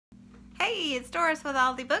Hey, it's Doris with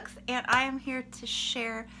All the Books, and I am here to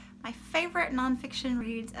share my favorite nonfiction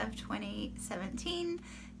reads of 2017.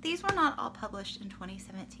 These were not all published in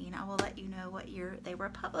 2017. I will let you know what year they were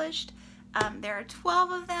published. There are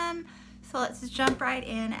 12 of them, so let's just jump right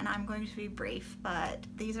in, and I'm going to be brief, but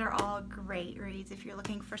these are all great reads if you're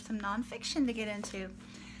looking for some nonfiction to get into.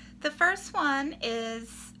 The first one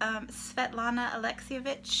is Svetlana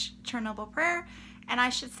Alexievich, Chernobyl Prayer, and I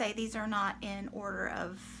should say these are not in order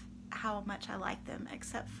of how much I like them,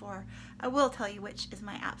 except for I will tell you which is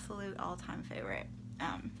my absolute all-time favorite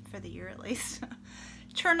for the year at least.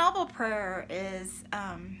 Chernobyl Prayer is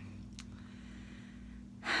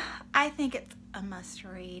I think it's a must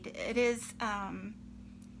read. It is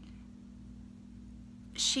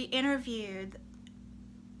she interviewed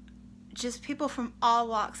just people from all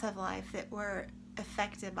walks of life that were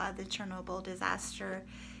affected by the Chernobyl disaster,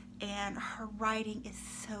 and her writing is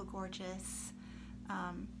so gorgeous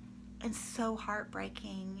and so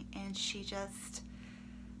heartbreaking, and she just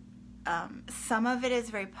some of it is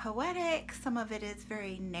very poetic, some of it is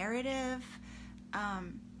very narrative,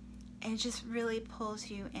 and it just really pulls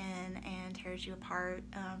you in and tears you apart,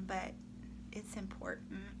 but it's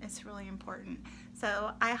important. It's really important.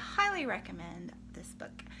 So I highly recommend this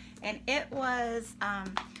book, and it was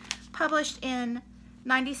published in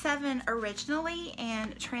 '97 originally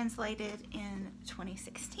and translated in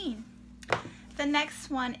 2016. The next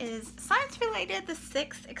one is science related, The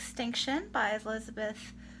Sixth Extinction by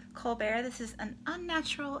Elizabeth Colbert. This is an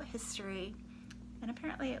unnatural history, and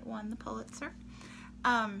apparently it won the Pulitzer.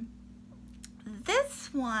 This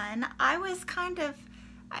one, I was kind of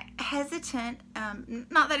hesitant,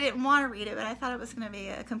 not that I didn't want to read it, but I thought it was going to be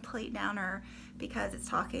a complete downer because it's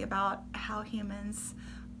talking about how humans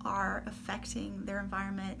are affecting their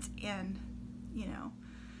environment and, you know,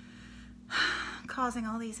 causing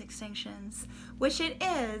all these extinctions, which it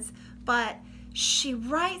is, but she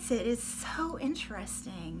writes it is so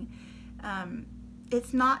interesting.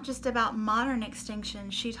 It's not just about modern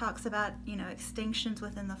extinction. She talks about, you know, extinctions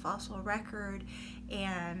within the fossil record,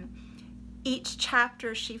 and each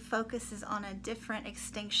chapter she focuses on a different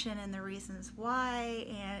extinction and the reasons why,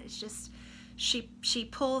 and it's just she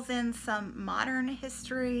pulls in some modern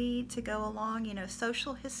history to go along, you know,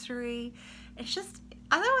 social history. It's just,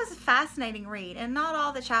 I thought it was a fascinating read, and not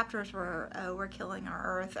all the chapters were we're killing our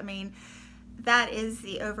earth. I mean, that is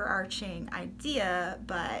the overarching idea,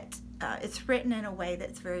 but it's written in a way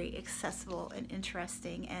that's very accessible and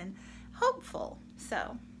interesting and hopeful.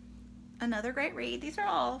 So another great read. These are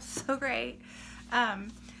all so great.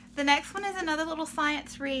 The next one is another little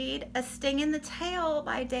science read, A Sting in the Tail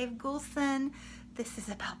by Dave Goulson. This is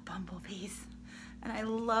about bumblebees, and I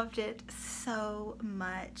loved it so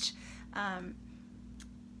much.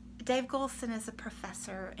 Dave Goulson is a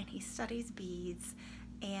professor, and he studies bees,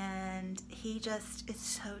 and he just is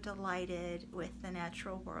so delighted with the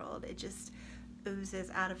natural world. It just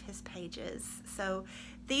oozes out of his pages. So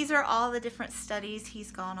these are all the different studies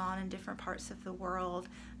he's gone on in different parts of the world.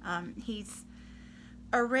 He's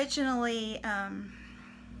originally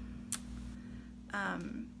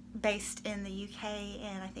based in the UK,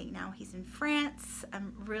 and I think now he's in France.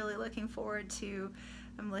 I'm really looking forward to,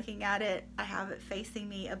 I'm looking at it, I have it facing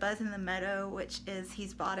me, A Buzz in the Meadow, which is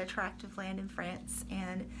he's bought a tract of land in France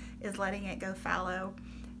and is letting it go fallow,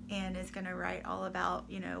 and is going to write all about,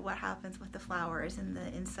 you know, what happens with the flowers and the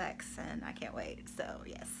insects, and I can't wait. So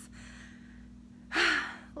yes,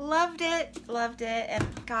 loved it,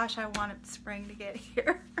 and gosh, I wanted spring to get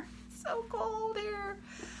here. So cold here.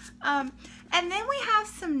 And then we have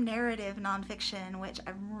some narrative nonfiction, which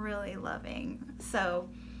I'm really loving. So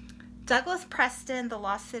Douglas Preston, The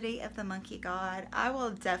Lost City of the Monkey God. I will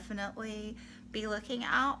definitely be looking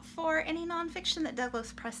out for any nonfiction that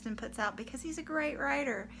Douglas Preston puts out because he's a great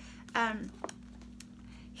writer.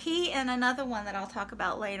 He and another one that I'll talk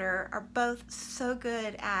about later are both so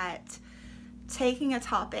good at taking a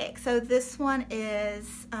topic. So this one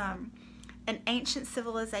is an ancient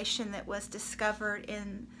civilization that was discovered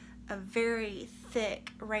in a very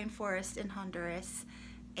thick rainforest in Honduras,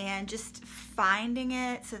 and just finding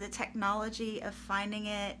it, so the technology of finding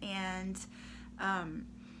it, and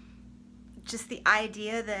just the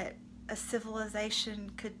idea that a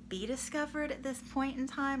civilization could be discovered at this point in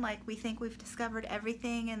time. Like, we think we've discovered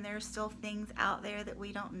everything, and there's still things out there that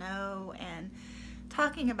we don't know, and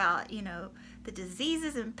talking about, you know, the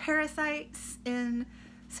diseases and parasites in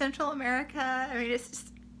Central America. I mean, it's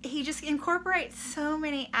just, he just incorporates so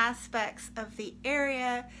many aspects of the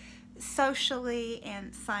area, socially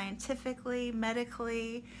and scientifically,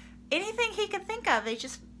 medically, anything he could think of. They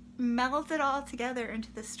just melds it all together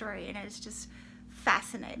into the story, and it's just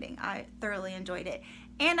fascinating. I thoroughly enjoyed it.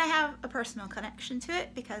 And I have a personal connection to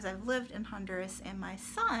it because I've lived in Honduras and my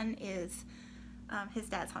son is, his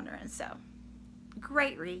dad's Honduran. So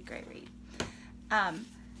great read, great read.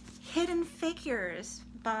 Hidden Figures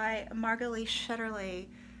by Margalie Shetterly.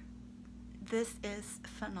 This is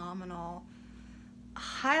phenomenal.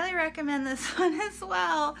 Highly recommend this one as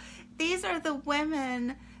well. These are the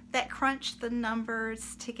women that crunched the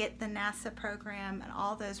numbers to get the NASA program and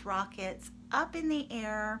all those rockets up in the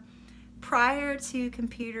air prior to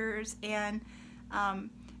computers, and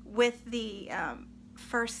with the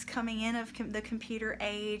first coming in of the computer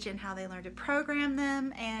age and how they learned to program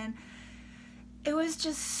them. And it was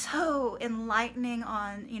just so enlightening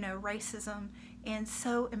on, you know, racism, and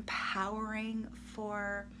so empowering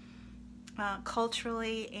for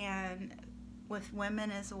culturally and with women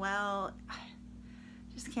as well. I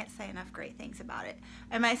just can't say enough great things about it.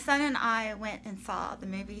 And my son and I went and saw the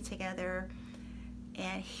movie together,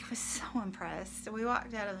 and he was so impressed. So we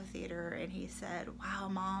walked out of the theater and he said, "Wow,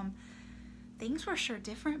 Mom, things were sure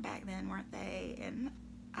different back then, weren't they?" And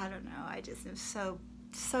I don't know, I just am so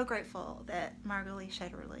grateful that Margalie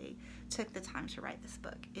Shetterly took the time to write this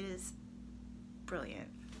book. It is brilliant.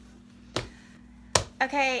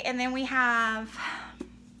 Okay, and then we have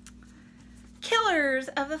Killers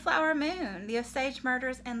of the Flower Moon, The Osage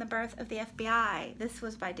Murders and the Birth of the FBI. This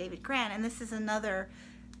was by David Grant, and this is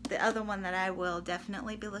the other one that I will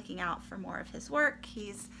definitely be looking out for more of his work.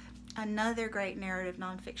 He's another great narrative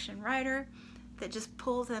nonfiction writer that just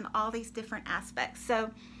pulls in all these different aspects.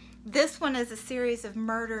 So this one is a series of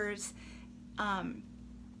murders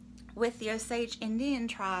with the Osage Indian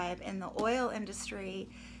tribe and the oil industry,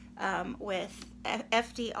 with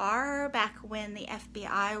FDR back when the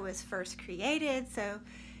FBI was first created. So,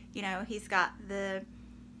 you know, he's got the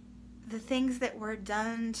things that were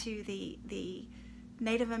done to the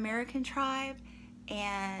Native American tribe,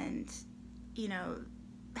 and, you know,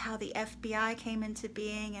 how the FBI came into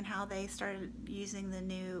being and how they started using the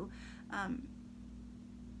new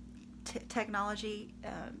technology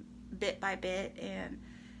bit by bit, and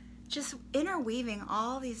just interweaving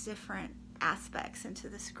all these different aspects into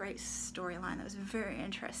this great storyline that was very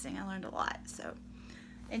interesting. I learned a lot, so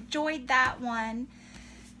enjoyed that one.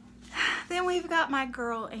 Then we've got my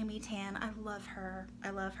girl Amy Tan. I love her. I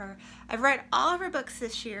love her. I've read all of her books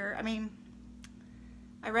this year. I mean,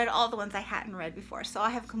 I read all the ones I hadn't read before, so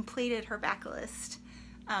I have completed her backlist,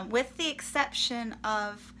 with the exception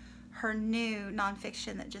of her new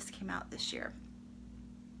nonfiction that just came out this year.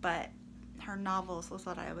 But her novels was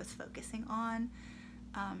what I was focusing on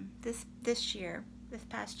this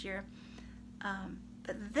past year.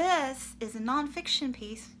 But this is a nonfiction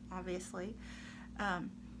piece, obviously.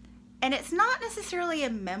 And it's not necessarily a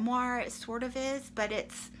memoir, it sort of is, but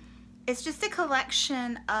it's just a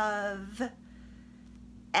collection of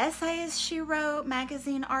essays she wrote,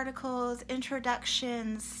 magazine articles,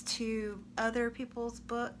 introductions to other people's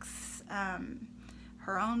books,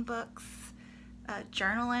 her own books,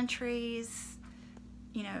 journal entries,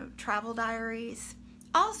 you know, travel diaries,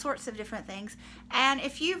 all sorts of different things. And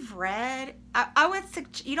if you've read, I would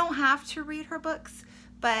suggest, you don't have to read her books,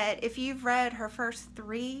 but if you've read her first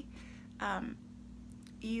 3,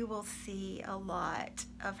 you will see a lot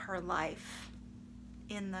of her life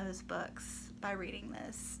in those books by reading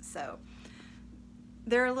this. So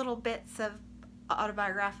there are little bits of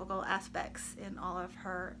autobiographical aspects in all of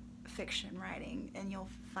her fiction writing, and you'll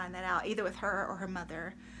find that out either with her or her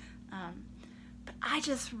mother. But I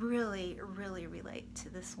just really, really relate to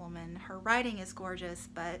this woman. Her writing is gorgeous,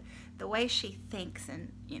 but the way she thinks,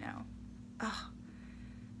 and, you know,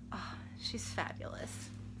 she's fabulous.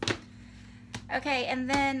 Okay, and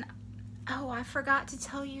then, oh, I forgot to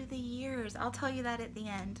tell you the years. I'll tell you that at the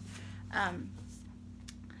end.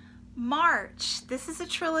 March. This is a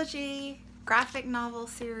trilogy, graphic novel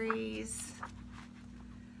series.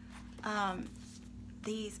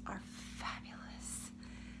 These are fabulous.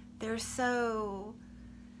 They're so...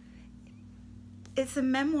 It's a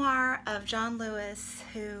memoir of John Lewis,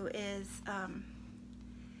 who is...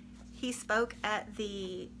 he spoke at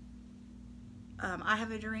the I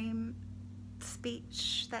Have a Dream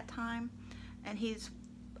speech that time, and he's,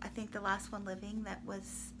 I think, the last one living that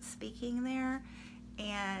was speaking there,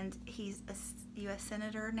 and he's a U.S.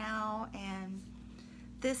 Senator now. And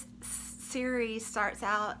this series starts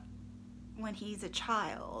out when he's a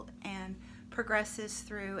child and progresses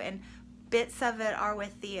through, and bits of it are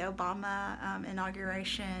with the Obama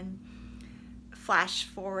inauguration, flash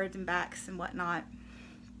forwards and backs and whatnot,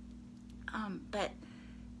 but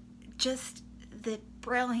just the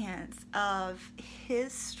brilliance of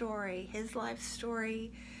his story, his life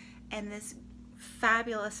story, and this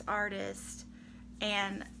fabulous artist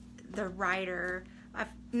and the writer. I've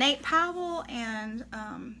Nate Powell and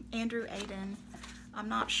Andrew Aiden. I'm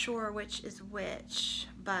not sure which is which,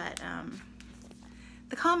 but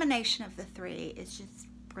the combination of the three is just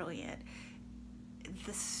brilliant.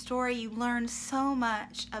 The story, you learn so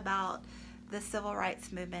much about the civil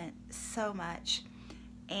rights movement, so much,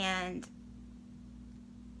 and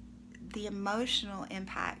the emotional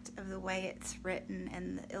impact of the way it's written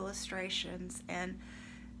and the illustrations. And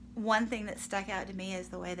one thing that stuck out to me is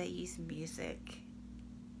the way they use music.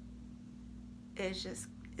 It's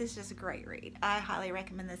just a great read. I highly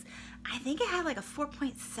recommend this. I think it had like a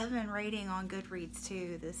 4.7 rating on Goodreads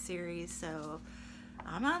too, this series, so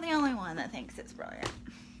I'm not the only one that thinks it's brilliant.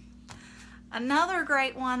 Another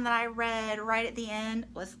great one that I read right at the end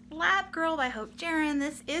was Lab Girl by Hope Jaron.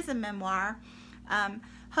 This is a memoir.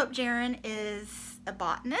 Hope Jaron is a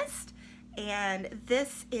botanist, and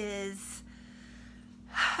this is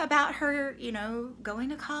about her, you know, going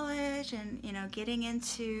to college and, you know, getting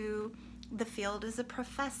into the field as a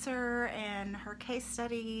professor, and her case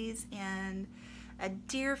studies, and a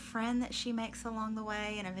dear friend that she makes along the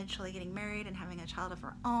way, and eventually getting married and having a child of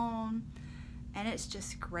her own. And it's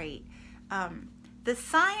just great. The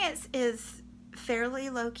science is fairly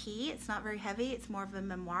low-key. It's not very heavy. It's more of a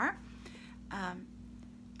memoir.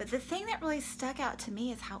 But the thing that really stuck out to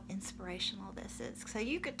me is how inspirational this is. So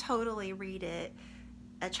you could totally read it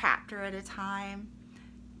a chapter at a time.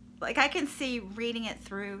 Like, I can see reading it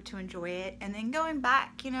through to enjoy it, and then going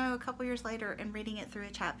back, you know, a couple years later and reading it through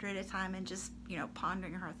a chapter at a time and just, you know,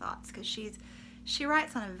 pondering her thoughts, because she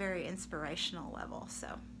writes on a very inspirational level. So,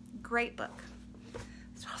 great book.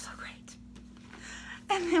 It's also great.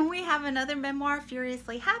 And then we have another memoir,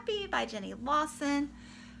 Furiously Happy by Jenny Lawson.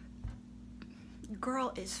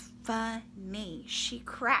 Girl is funny. She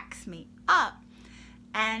cracks me up.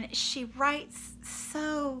 And she writes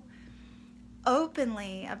so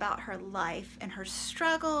openly about her life and her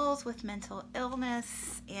struggles with mental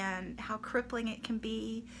illness and how crippling it can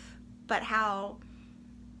be, but how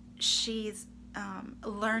she's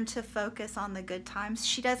learned to focus on the good times.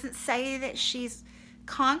 She doesn't say that she's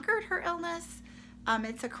conquered her illness.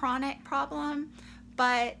 It's a chronic problem,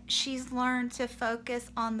 but she's learned to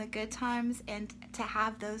focus on the good times and to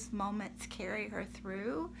have those moments carry her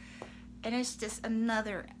through. And it's just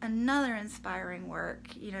another inspiring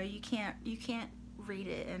work. You know, you can't read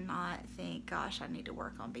it and not think, gosh, I need to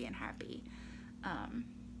work on being happy.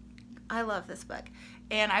 I love this book.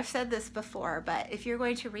 And I've said this before, but if you're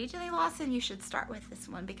going to read Jenny Lawson, you should start with this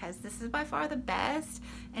one, because this is by far the best,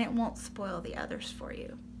 and it won't spoil the others for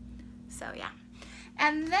you. So, yeah.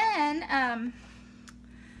 And then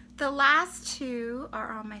the last two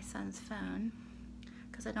are on my son's phone,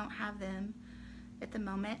 because I don't have them at the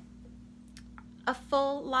moment. A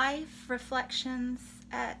Full Life, Reflections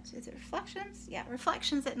at, is it Reflections? Yeah,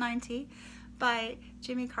 Reflections at 90 by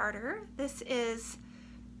Jimmy Carter. This is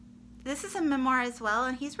a memoir as well,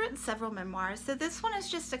 and he's written several memoirs. So this one is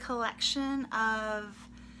just a collection of,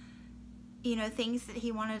 you know, things that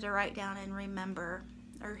he wanted to write down and remember,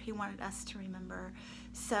 or he wanted us to remember.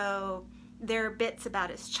 So there are bits about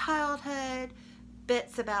his childhood,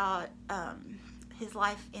 bits about his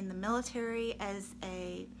life in the military as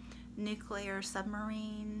a nuclear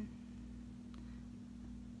submarine,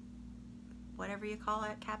 whatever you call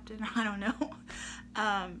it, captain, I don't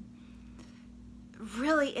know.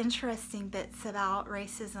 Really interesting bits about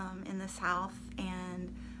racism in the South,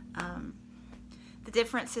 and the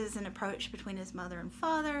differences in approach between his mother and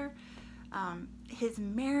father. His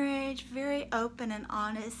marriage, very open and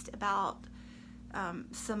honest about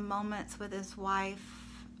some moments with his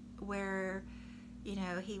wife where, you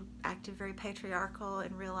know, he acted very patriarchal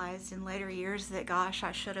and realized in later years that, gosh,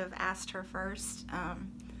 I should have asked her first.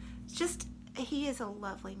 He is a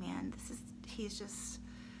lovely man. He's just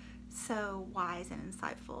so wise and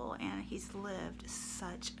insightful, and he's lived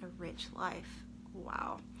such a rich life.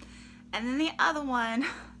 Wow. And then the other one,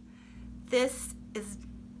 this is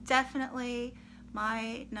definitely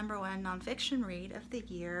my #1 nonfiction read of the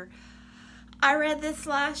year. I read this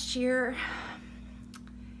last year,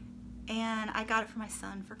 and I got it for my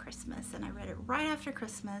son for Christmas, and I read it right after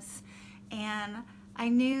Christmas, and I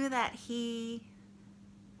knew that he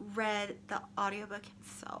read the audiobook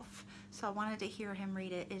himself, so I wanted to hear him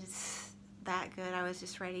read it. It is that good. I was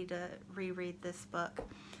just ready to reread this book,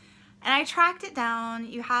 and I tracked it down.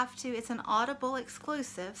 You have to, it's an Audible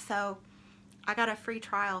exclusive, so I got a free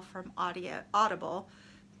trial from Audible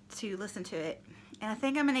to listen to it, and I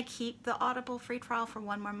think I'm going to keep the Audible free trial for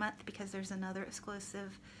 1 more month, because there's another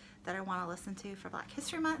exclusive that I want to listen to for Black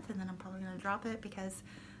History Month, and then I'm probably going to drop it because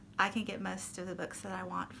I can get most of the books that I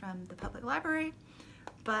want from the public library.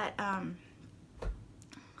 But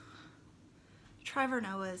Trevor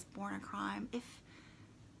Noah is born a crime.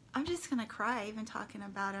 I'm just gonna cry even talking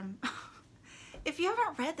about him. If you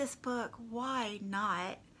haven't read this book, why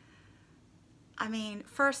not? I mean,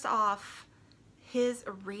 first off, his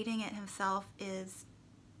reading it himself is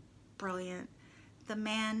brilliant. The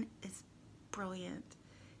man is brilliant,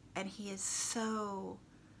 and he is so,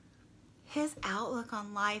 his outlook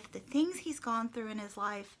on life, the things he's gone through in his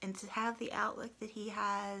life, and to have the outlook that he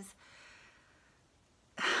has,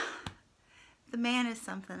 the man is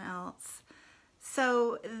something else.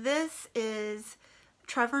 So this is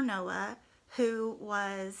Trevor Noah, who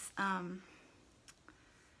was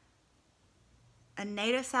a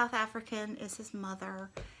native South African, is his mother,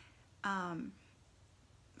 from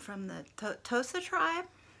the Tosa tribe.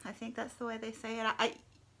 I think that's the way they say it.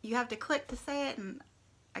 You have to click to say it, and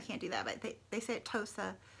I can't do that, but they say it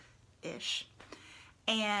Tosa-ish.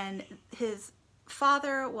 And his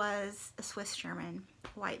father was a Swiss German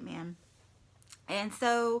white man. And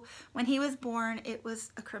so when he was born, it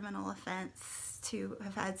was a criminal offense to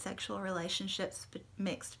have had sexual relationships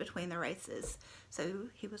mixed between the races. So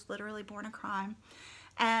he was literally born a crime.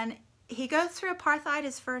 And he goes through apartheid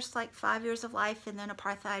his first 5 years of life, and then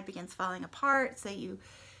apartheid begins falling apart. So you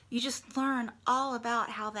just learn all about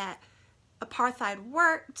how that apartheid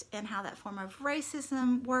worked and how that form of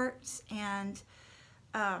racism worked, and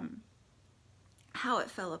how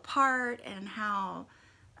it fell apart, and how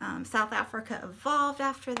South Africa evolved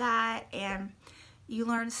after that. And you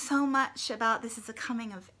learn so much about, this is a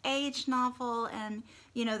coming of age novel, and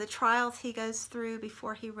the trials he goes through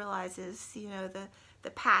before he realizes the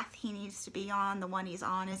path he needs to be on, the one he's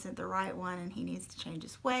on, isn't the right one, and he needs to change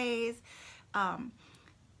his ways.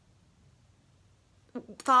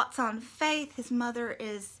 Thoughts on faith. His mother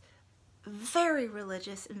is very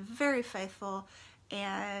religious and very faithful,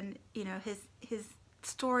 and his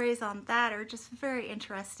stories on that are just very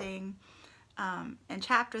interesting. And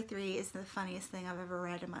chapter 3 is the funniest thing I've ever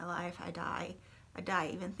read in my life. I die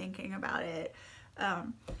even thinking about it.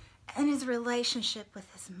 And his relationship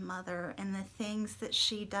with his mother, and the things that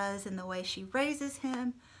she does, and the way she raises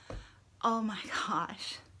him. Oh my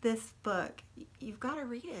gosh, this book, you've got to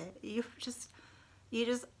read it. You just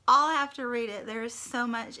all have to read it. There's so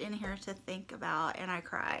much in here to think about, and I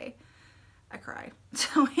cry.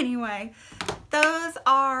 So anyway, those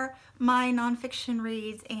are my nonfiction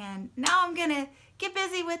reads, and now I'm gonna get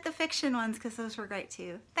busy with the fiction ones because those were great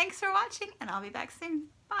too. Thanks for watching, and I'll be back soon.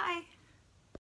 Bye.